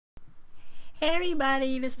Hey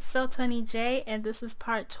everybody, this is Toni J and this is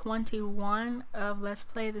part 21 of Let's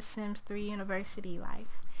Play The Sims 3 University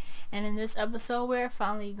Life. And in this episode we're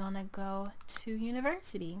finally gonna go to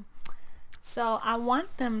university. So I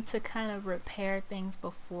want them to kind of repair things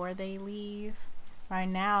before they leave. Right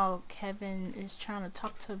now Kevin is trying to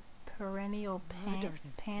talk to perennial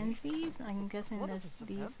pansies. I'm guessing that's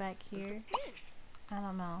these back here. I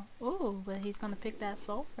don't know. Ooh, but he's gonna pick that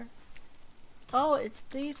sulfur. Oh, it's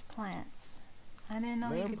these plants. I didn't know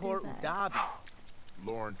he could do that.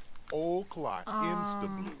 Lorne, old clock,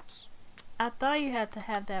 insta-blutes. I thought you had to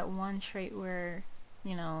have that one trait where,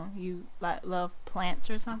 you know, you like love plants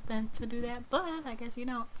or something to do that, but I guess you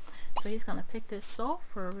don't. So he's gonna pick this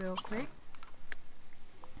sulfur real quick.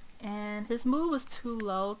 And his mood was too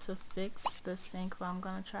low to fix the sink, but I'm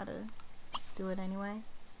gonna try to do it anyway.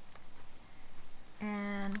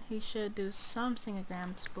 And he should do some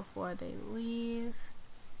singograms before they leave.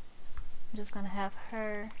 I'm just gonna have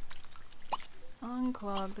her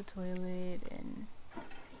unclog the toilet and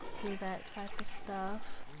do that type of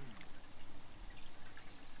stuff.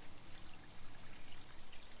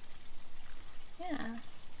 Yeah.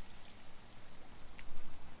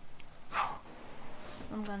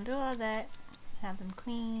 So I'm gonna do all that, have them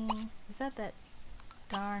clean. Is that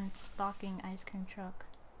darn stalking ice cream truck?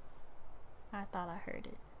 I thought I heard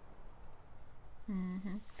it.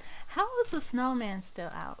 How is the snowman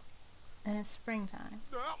still out? And it's springtime.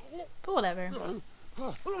 But whatever.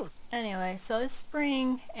 Anyway, so it's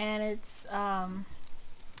spring and it's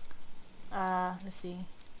let's see,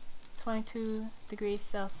 22 degrees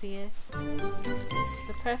Celsius.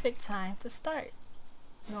 The perfect time to start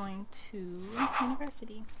going to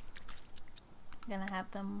university. I'm gonna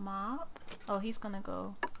have them mop. Oh, he's gonna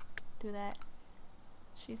go do that.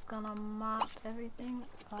 She's gonna mop everything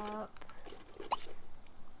up.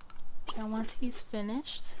 And once he's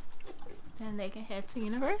finished, then they can head to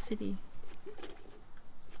university.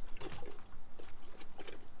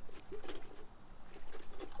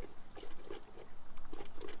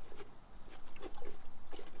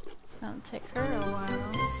 It's gonna take her a while.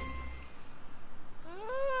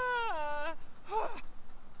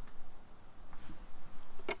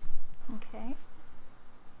 Okay.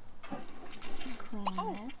 Clean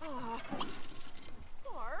this.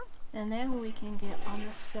 And then we can get on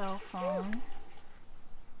the cell phone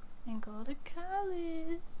and go to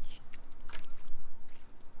college.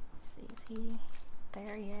 Let's see, is he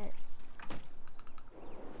there yet?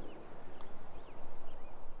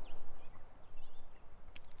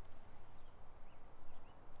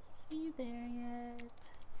 Is he there yet?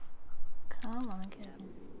 Come on, Kevin.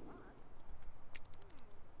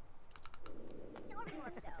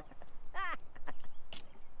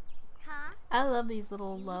 I love these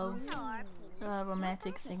little love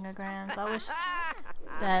romantic singograms. I wish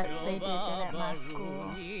that they did that at my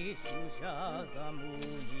school.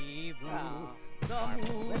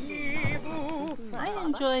 I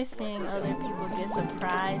enjoy seeing other people get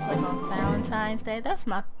surprised, like on Valentine's Day. That's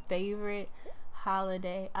my favorite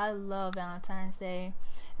holiday. I love Valentine's Day.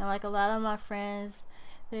 And like a lot of my friends,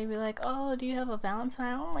 they'd be like, oh, do you have a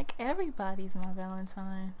Valentine? I'm like, everybody's my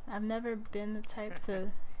Valentine. I've never been the type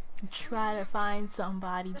to try to find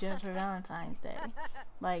somebody just for Valentine's Day.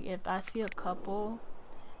 Like if I see a couple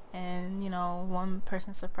and, you know, one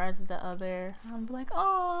person surprises the other, I'm like,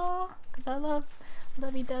 oh, because I love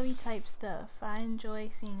lovey-dovey type stuff. I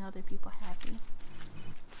enjoy seeing other people happy.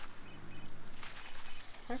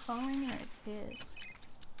 Is her phone ringing or is his?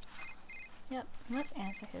 Yep, let's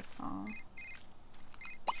answer his phone.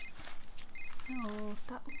 No,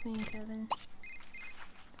 stop moving, Kevin.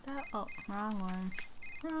 Stop. Oh, wrong one.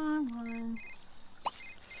 Wrong one.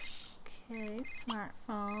 Okay,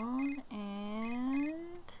 smartphone,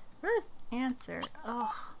 and where's answer?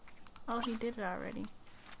 Oh, he did it already.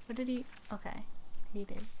 What did he? Okay, he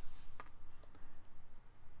did.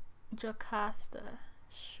 Jocasta,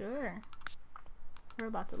 sure. We're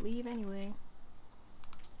about to leave anyway,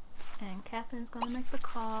 and Catherine's gonna make the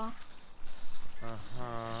call.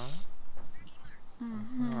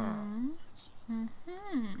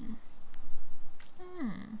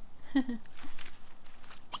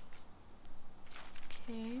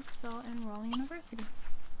 Okay, so enroll in university.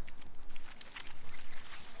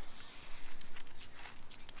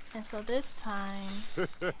 And so this time,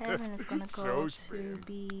 Kevin is gonna go to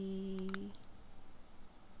be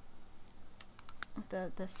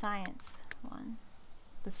the science one.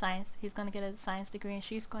 The science, he's gonna get a science degree and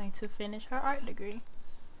she's going to finish her art degree.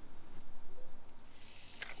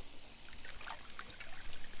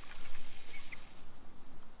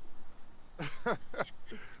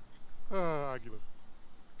 Aguila.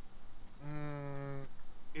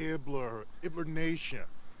 Ibler. hibernation.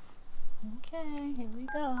 Okay, here we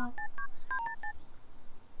go.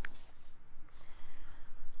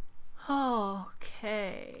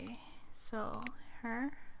 Okay, so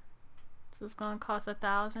her. So it's gonna cost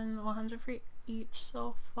 1,100 for each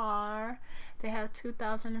so far. They have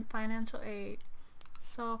 2,000 in financial aid.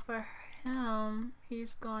 So for him,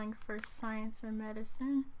 he's going for science and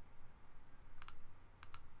medicine.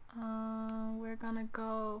 We're gonna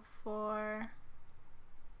go for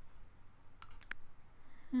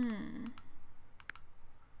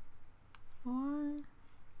one.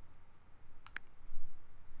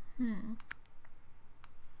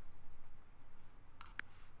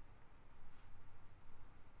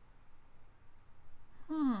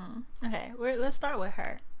 Okay, let's start with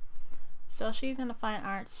her. So she's in the fine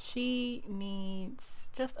arts. She needs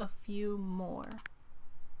just a few more.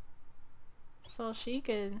 So she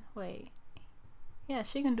could, wait. Yeah,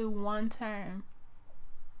 she can do one term.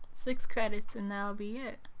 6 credits and that'll be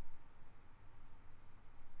it.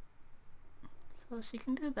 So she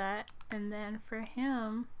can do that. And then for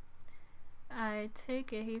him, I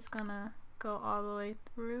take it he's gonna go all the way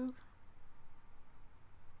through.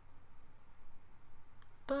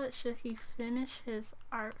 But should he finish his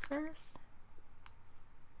art first?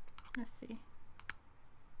 Let's see.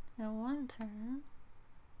 In one term.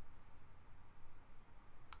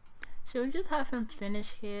 Should we just have him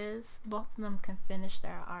finish his? Both of them can finish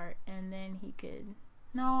their art and then he could...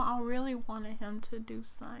 No, I really wanted him to do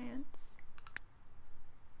science.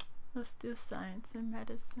 Let's do science and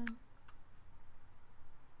medicine.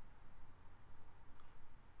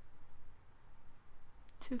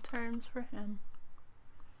 Two terms for him.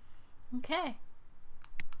 Okay.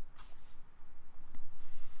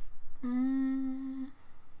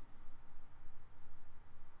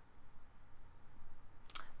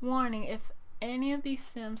 Warning, if any of these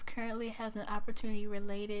sims currently has an opportunity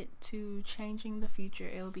related to changing the future,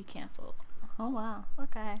 it will be canceled. Oh wow,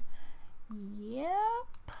 okay. Yep,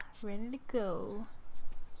 ready to go.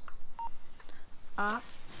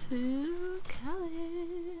 Off to college.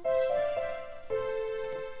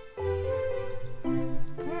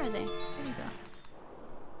 Where are they? There you go.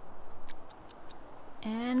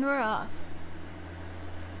 And we're off.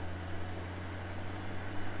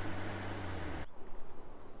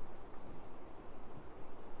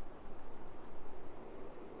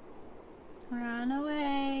 Run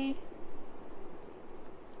away.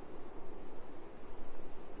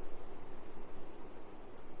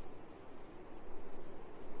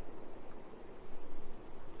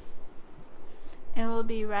 And we'll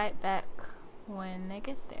be right back when they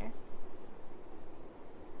get there.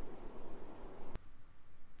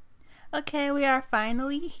 Okay, we are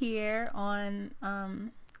finally here on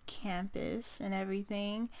campus and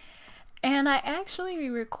everything. And I actually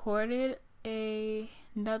recorded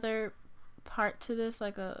another part to this,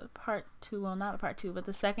 like a part 2, well not a part 2, but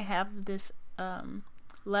the second half of this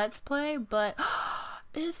let's play, but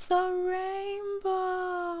it's a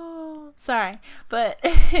rainbow. Sorry, but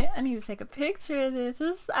I need to take a picture of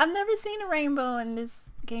this. I've never seen a rainbow in this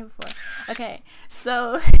game before. Okay,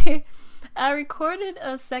 so I recorded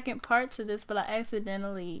a second part to this, but I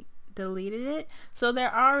accidentally deleted it. So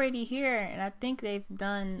they're already here, and I think they've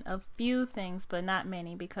done a few things, but not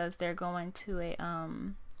many, because they're going to a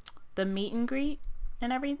the meet and greet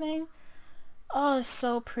and everything. Oh, it's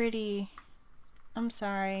so pretty. I'm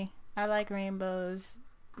sorry. I like rainbows.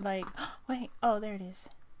 Like, wait, oh, there it is.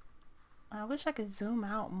 I wish I could zoom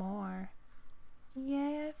out more.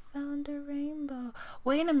 Yeah, I found a rainbow.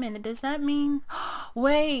 Wait a minute, does that mean...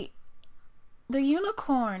 Wait, the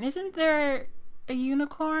unicorn. Isn't there a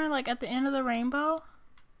unicorn, like, at the end of the rainbow?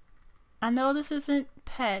 I know this isn't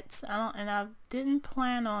pets, and I didn't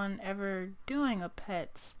plan on ever doing a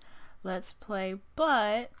pets let's play,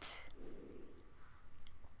 but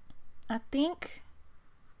I think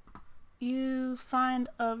you find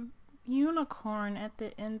a unicorn at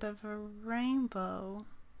the end of a rainbow.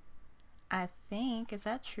 I think. Is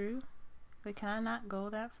that true? Wait, can I not go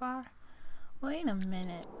that far? Wait a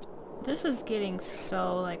minute. This is getting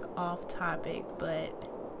so, like, off topic, but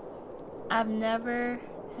I've never...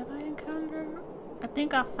 Have I encountered... I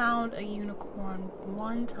think I found a unicorn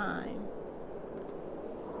one time.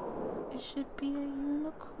 It should be a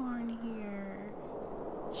unicorn here.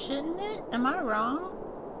 Shouldn't it? Am I wrong?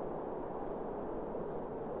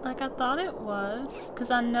 Like, I thought it was.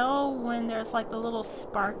 Because I know when there's, like, the little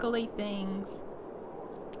sparkly things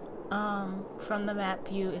from the map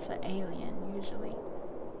view, it's an alien, usually.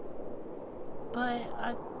 But,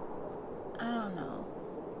 I don't know.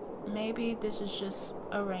 Maybe this is just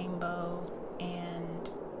a rainbow, and...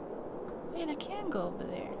 Wait, I can go over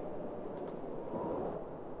there.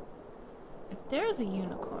 there's a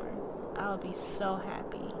unicorn, I'll be so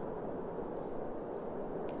happy.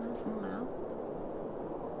 Can I zoom out?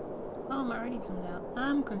 Oh, I'm already zoomed out.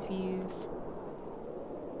 I'm confused.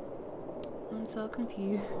 I'm so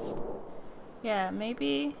confused. Yeah,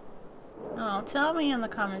 maybe... Oh, tell me in the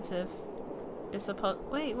comments if it's supposed...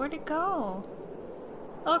 Wait, where'd it go?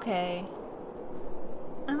 Okay.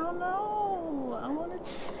 I don't know. I wanted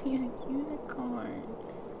to see a unicorn.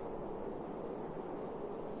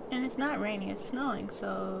 And it's not raining, it's snowing,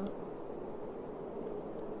 so...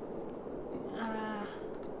 I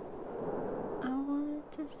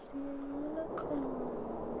wanted to see a unicorn.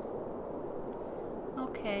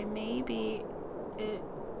 Okay, maybe it...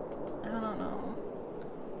 I don't know.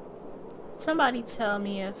 Somebody tell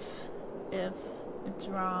me if it's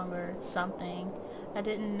wrong or something. I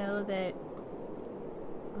didn't know that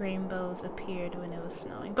rainbows appeared when it was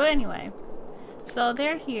snowing. But anyway, so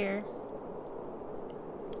they're here.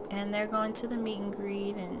 And they're going to the meet and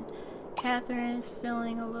greet, and Catherine is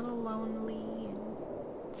feeling a little lonely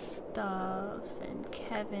and stuff, and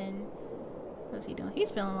Kevin, what's he doing?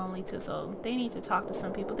 He's feeling lonely too, so they need to talk to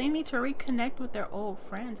some people. They need to reconnect with their old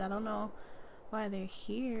friends. I don't know why they're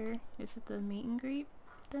here. Is it the meet and greet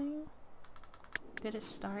thing? Did it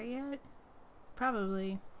start yet?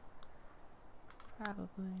 Probably.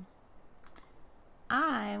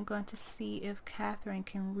 I'm going to see if Catherine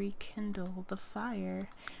can rekindle the fire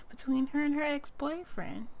between her and her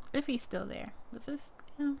ex-boyfriend. If he's still there. Was this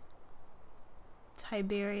him?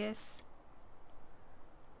 Tiberius?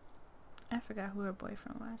 I forgot who her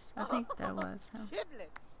boyfriend was. I think that was him.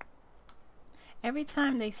 Every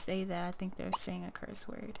time they say that, I think they're saying a curse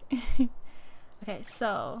word. Okay,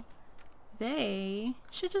 so they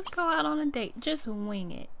should just go out on a date. Just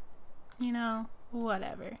wing it. You know,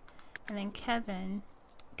 whatever. And then Kevin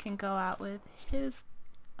can go out with his...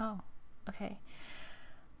 Oh, okay.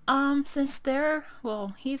 Since they're...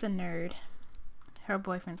 Well, he's a nerd. Her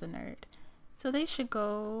boyfriend's a nerd. So they should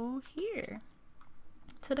go here.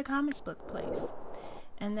 To the comic book place.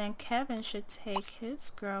 And then Kevin should take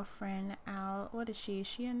his girlfriend out. What is she? Is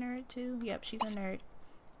she a nerd too? Yep, she's a nerd.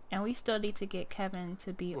 And we still need to get Kevin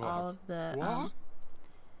to be all of the...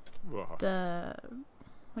 the...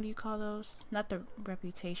 What do you call those? Not the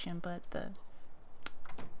reputation, but the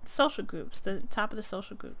social groups. The top of the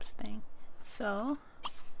social groups thing. So,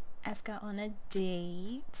 let's go on a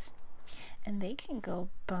date. And they can go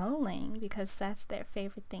bowling because that's their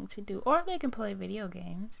favorite thing to do. Or they can play video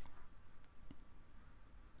games.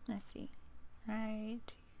 Let's see. Right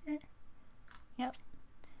here. Yep.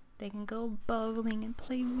 They can go bowling and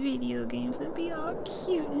play video games and be all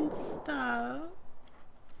cute and stuff.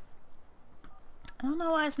 I don't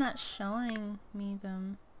know why it's not showing me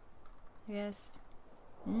them. I guess.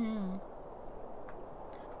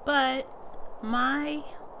 But my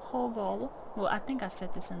whole goal, well, I think I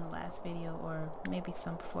said this in the last video or maybe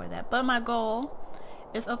some before that, but my goal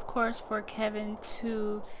is of course for Kevin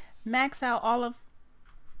to max out all of,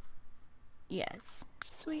 yes,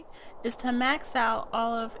 sweet, is to max out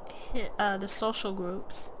all of the social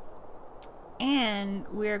groups, and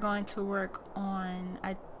we're going to work on,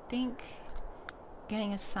 I think,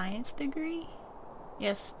 getting a science degree.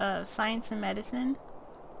 Yes, science and medicine.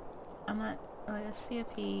 I'm not, let's see if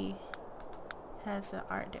he has an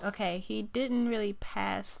art. Okay, he didn't really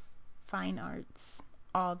pass fine arts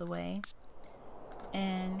all the way.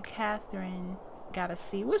 And Catherine got a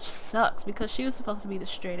C, which sucks because she was supposed to be the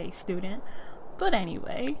straight A student. But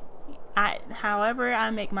anyway, however I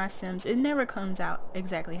make my Sims, it never comes out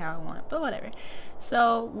exactly how I want, but whatever.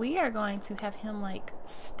 So we are going to have him like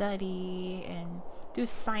study and do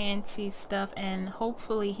sciencey stuff, and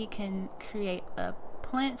hopefully he can create a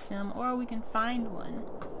plant sim, or we can find one.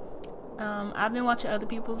 I've been watching other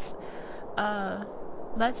people's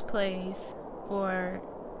let's plays for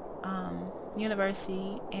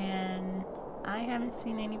university, and I haven't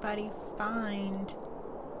seen anybody find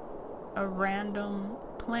a random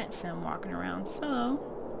plant sim walking around, so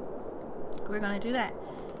we're gonna do that.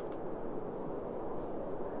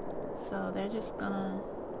 So they're just gonna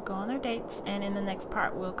go on their dates, and in the next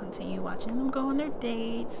part we'll continue watching them go on their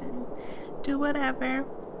dates and do whatever.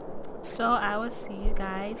 So I will see you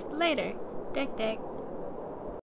guys later. Deck deck.